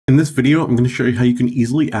In this video, I'm going to show you how you can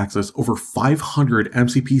easily access over 500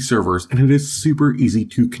 MCP servers, and it is super easy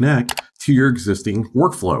to connect to your existing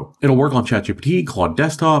workflow. It'll work on ChatGPT, Claude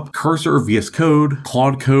Desktop, Cursor, VS Code,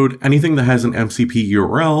 Claude Code, anything that has an MCP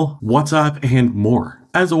URL, WhatsApp, and more.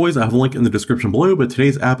 As always, I have a link in the description below, but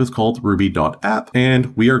today's app is called Ruby.app,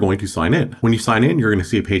 and we are going to sign in. When you sign in, you're going to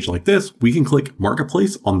see a page like this. We can click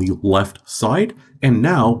Marketplace on the left side, and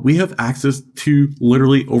now we have access to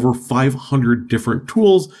literally over 500 different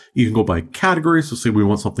tools. You can go by categories, so say we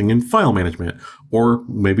want something in file management, or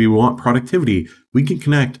maybe we want productivity. We can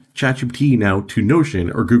connect ChatGPT now to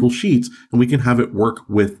Notion or Google Sheets, and we can have it work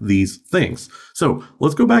with these things. So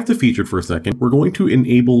let's go back to featured for a second. We're going to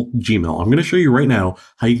enable Gmail. I'm going to show you right now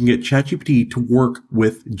how you can get ChatGPT to work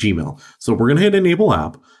with Gmail. So we're going to hit enable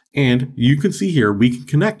app, and you can see here we can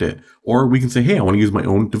connect it, or we can say, hey, I want to use my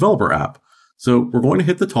own developer app. So we're going to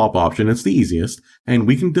hit the top option, it's the easiest, and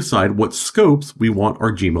we can decide what scopes we want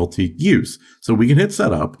our Gmail to use. So we can hit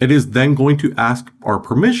setup. It is then going to ask our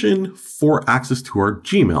permission for access to our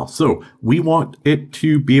Gmail. So we want it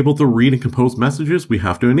to be able to read and compose messages. We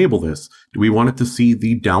have to enable this. Do we want it to see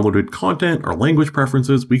the downloaded content or language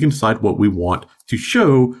preferences? We can decide what we want to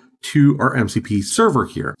show to our MCP server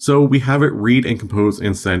here. So we have it read and compose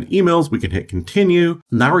and send emails. We can hit continue.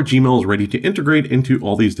 Now our Gmail is ready to integrate into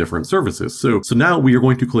all these different services. So now we are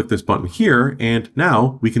going to click this button here, and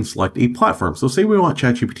now we can select a platform. So say we want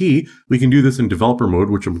ChatGPT, we can do this in developer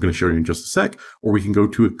mode, which I'm going to show you in just a sec, or we can go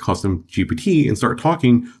to a custom GPT and start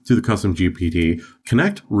talking to the custom GPT,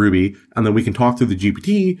 connect Ruby, and then we can talk to the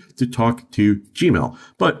GPT to talk to Gmail.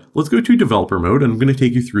 But let's go to developer mode, and I'm going to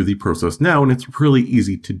take you through the process now, and it's really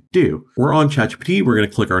easy to do. We're on ChatGPT, we're going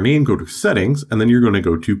to click our name, go to settings, and then you're going to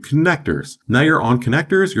go to connectors. Now you're on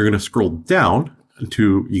connectors, you're going to scroll down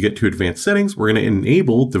until you get to advanced settings. We're going to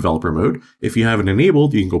enable developer mode. If you have it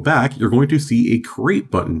enabled, you can go back. You're going to see a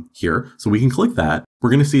create button here. So we can click that. We're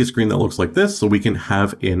going to see a screen that looks like this. So we can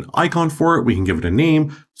have an icon for it. We can give it a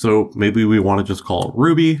name. So maybe we want to just call it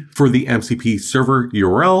Ruby. For the MCP server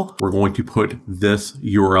URL, we're going to put this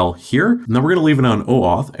URL here. Now we're going to leave it on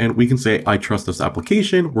OAuth, and we can say, I trust this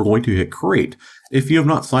application. We're going to hit create. If you have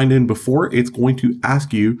not signed in before, it's going to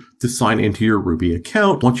ask you to sign into your Ruby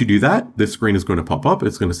account. Once you do that, this screen is going to pop up.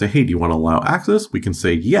 It's going to say, hey, do you want to allow access? We can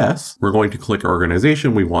say yes. We're going to click our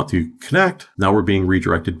organization. We want to connect. Now we're being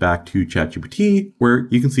redirected back to ChatGPT, where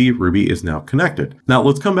you can see Ruby is now connected. Now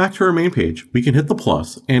let's come back to our main page. We can hit the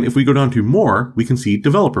plus, and if we go down to more, we can see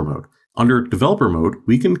developer mode. Under developer mode,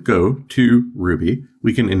 we can go to Ruby.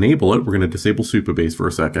 We can enable it. We're going to disable Supabase for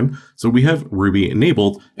a second. So we have Ruby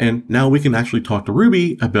enabled, and now we can actually talk to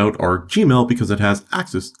Ruby about our Gmail because it has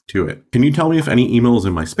access to it. Can you tell me if any email is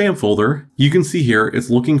in my spam folder? You can see here it's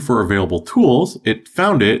looking for available tools. It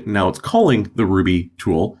found it. Now it's calling the Ruby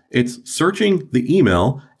tool. It's searching the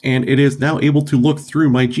email, and it is now able to look through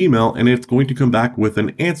my Gmail, and it's going to come back with an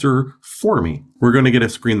answer for me. We're going to get a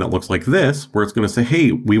screen that looks like this, where it's going to say,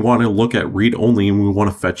 hey, we want to look at read only, and we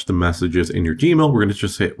want to fetch the messages in your Gmail. We're going to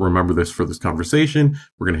just hit remember this for this conversation.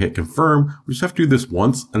 We're going to hit confirm. We just have to do this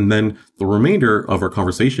once, and then the remainder of our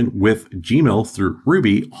conversation with Gmail through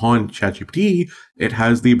Ruby on ChatGPT, it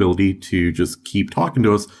has the ability to just keep talking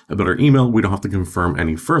to us about our email. We don't have to confirm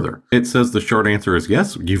any further. It says the short answer is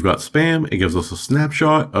yes. You've got spam. It gives us a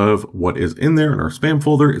snapshot of what is in there in our spam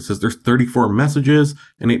folder. It says there's 34 messages,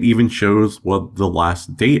 and it even shows what the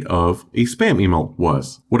last date of a spam email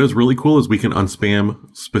was. What is really cool is we can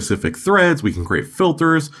unspam specific threads. We can create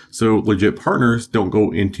filters so legit partners don't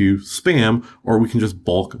go into spam, or we can just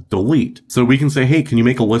bulk delete. So we can say, hey, can you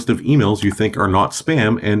make a list of emails you think are not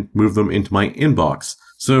spam and move them into my inbox?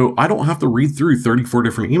 So I don't have to read through 34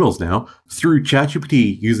 different emails now. Through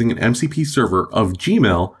ChatGPT, using an MCP server of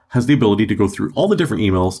Gmail has the ability to go through all the different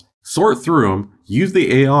emails, sort through them, use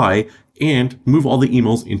the AI, and move all the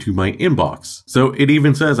emails into my inbox. So it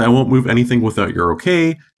even says I won't move anything without your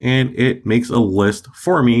okay, and it makes a list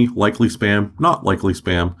for me, likely spam, not likely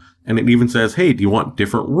spam, and it even says, hey, do you want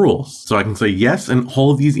different rules? So I can say yes, and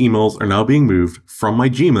all of these emails are now being moved from my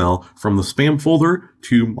Gmail, from the spam folder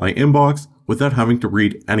to my inbox, without having to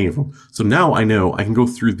read any of them. So now I know I can go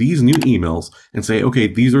through these new emails and say, okay,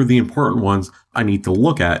 these are the important ones I need to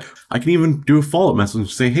look at. I can even do a follow-up message and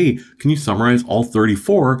say, hey, can you summarize all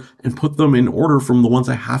 34 and put them in order from the ones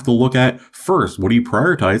I have to look at first? What do you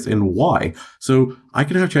prioritize and why? So I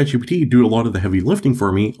can have ChatGPT do a lot of the heavy lifting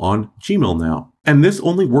for me on Gmail now. And this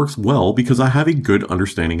only works well because I have a good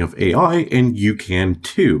understanding of AI, and you can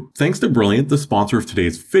too. Thanks to Brilliant, the sponsor of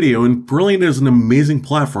today's video, and Brilliant is an amazing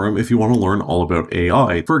platform if you want to learn all about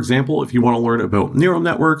AI. For example, if you want to learn about neural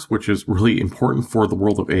networks, which is really important for the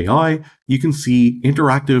world of AI, you can see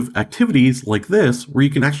interactive activities like this where you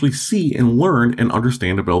can actually see and learn and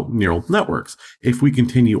understand about neural networks. If we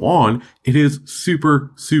continue on, it is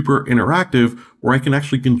super interactive where I can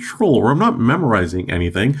actually control, where I'm not memorizing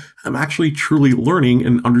anything, I'm actually truly learning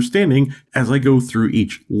and understanding as I go through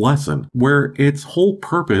each lesson, where its whole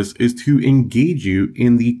purpose is to engage you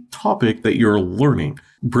in the topic that you're learning.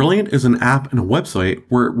 Brilliant is an app and a website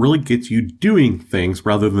where it really gets you doing things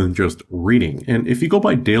rather than just reading. And if you go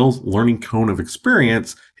by Dale's learning cone of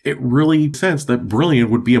experience, it really makes sense that Brilliant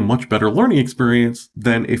would be a much better learning experience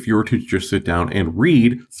than if you were to just sit down and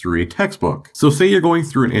read through a textbook. So say you're going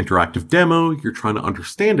through an interactive demo, you're trying to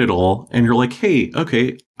understand it all, and you're like, hey,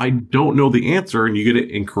 okay, I don't know the answer, and you get it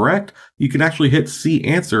incorrect, you can actually hit See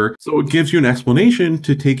Answer, so it gives you an explanation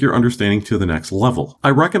to take your understanding to the next level. I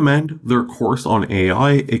recommend their course on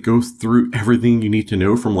AI. It goes through everything you need to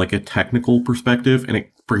know from like a technical perspective, and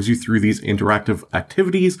it brings you through these interactive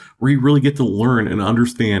activities where you really get to learn and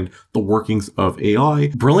understand the workings of AI.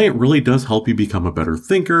 Brilliant really does help you become a better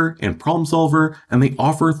thinker and problem solver, and they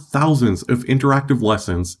offer thousands of interactive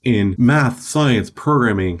lessons in math, science,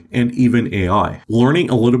 programming, and even AI. Learning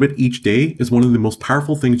a little bit each day is one of the most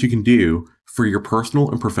powerful things you can do for your personal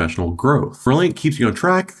and professional growth. Brilliant keeps you on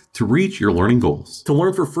track to reach your learning goals. To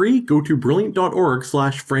learn for free, go to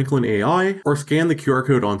brilliant.org/FranklinAI or scan the QR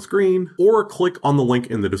code on screen or click on the link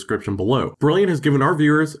in the description below. Brilliant has given our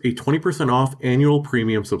viewers a 20% off annual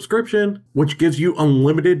premium subscription, which gives you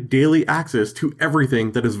unlimited daily access to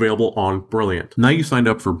everything that is available on Brilliant. Now you signed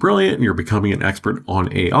up for Brilliant and you're becoming an expert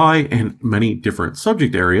on AI and many different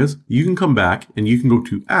subject areas, you can come back and you can go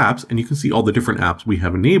to apps and you can see all the different apps we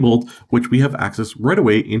have enabled, which we have access right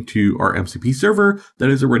away into our MCP server that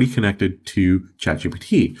is already connected to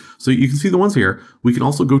ChatGPT. So you can see the ones here. We can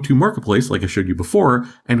also go to Marketplace like I showed you before,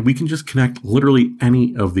 and we can just connect literally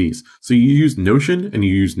any of these. So you use Notion and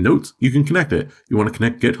you use Notes, you can connect it. You want to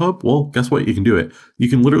connect GitHub? Well, guess what? You can do it. You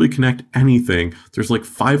can literally connect anything. There's like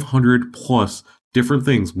 500 plus different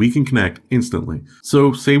things we can connect instantly.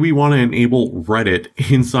 So say we want to enable Reddit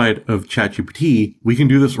inside of ChatGPT, we can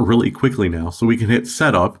do this really quickly now. So we can hit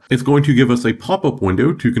setup. It's going to give us a pop-up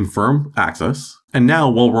window to confirm access. And now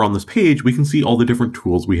while we're on this page, we can see all the different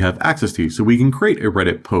tools we have access to. So we can create a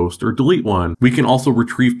Reddit post or delete one. We can also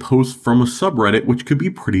retrieve posts from a subreddit, which could be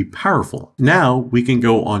pretty powerful. Now we can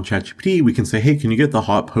go on ChatGPT. We can say, hey, can you get the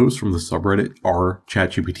hot post from the subreddit r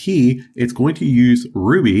ChatGPT? It's going to use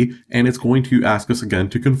Ruby and it's going to ask us again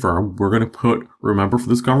to confirm. We're going to put remember for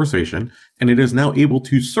this conversation, and it is now able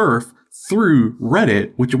to surf through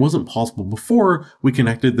Reddit, which wasn't possible before we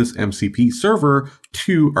connected this MCP server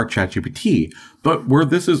to our ChatGPT. But where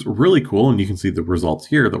this is really cool, and you can see the results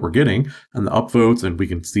here that we're getting and the upvotes, and we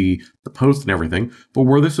can see the post and everything. But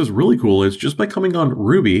where this is really cool is just by coming on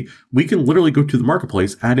Ruby, we can literally go to the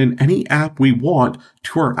marketplace, add in any app we want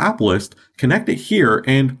to our app list, connect it here,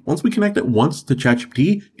 and once we connect it once to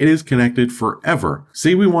ChatGPT, it is connected forever.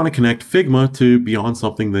 Say we want to connect Figma to beyond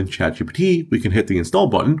something than ChatGPT, we can hit the install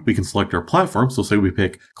button, we can select our platform. So say we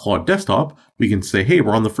pick Claude Desktop, we can say, hey,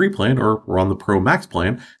 we're on the free plan or we're on the Pro Max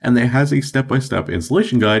plan, and it has a step-by-step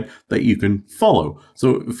installation guide that you can follow.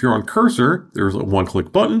 So if you're on Cursor, there's a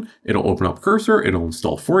one-click button, it'll open up Cursor, it'll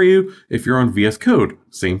install for you. If you're on VS Code,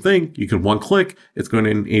 same thing, you can one click, it's going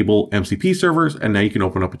to enable MCP servers, and now you can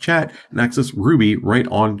open up a chat and access Ruby right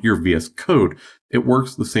on your VS Code. It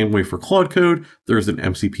works the same way for Claude Code. There's an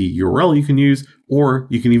MCP URL you can use, or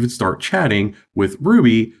you can even start chatting with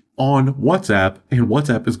Ruby on WhatsApp, and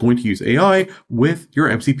WhatsApp is going to use AI with your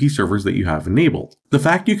MCP servers that you have enabled. The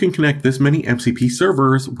fact you can connect this many MCP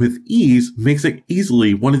servers with ease makes it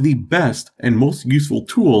easily one of the best and most useful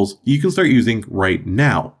tools you can start using right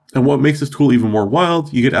now. And what makes this tool even more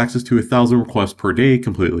wild, you get access to 1,000 requests per day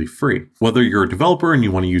completely free. Whether you're a developer and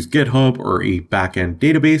you want to use GitHub or a backend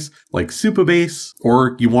database like Supabase,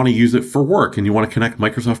 or you want to use it for work and you want to connect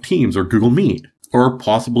Microsoft Teams or Google Meet, or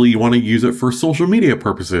possibly you want to use it for social media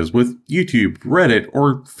purposes with YouTube, Reddit,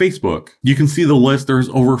 or Facebook. You can see the list. There's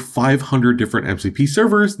over 500 different MCP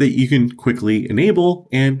servers that you can quickly enable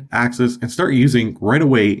and access and start using right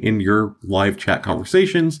away in your live chat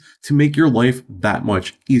conversations to make your life that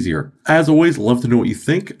much easier. As always, love to know what you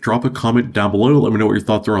think. Drop a comment down below. Let me know what your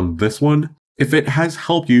thoughts are on this one. If it has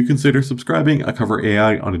helped you, consider subscribing. I cover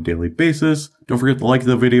AI on a daily basis. Don't forget to like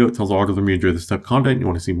the video. It tells the algorithm you enjoy this type of content and you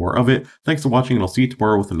want to see more of it. Thanks for watching, and I'll see you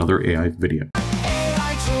tomorrow with another AI video.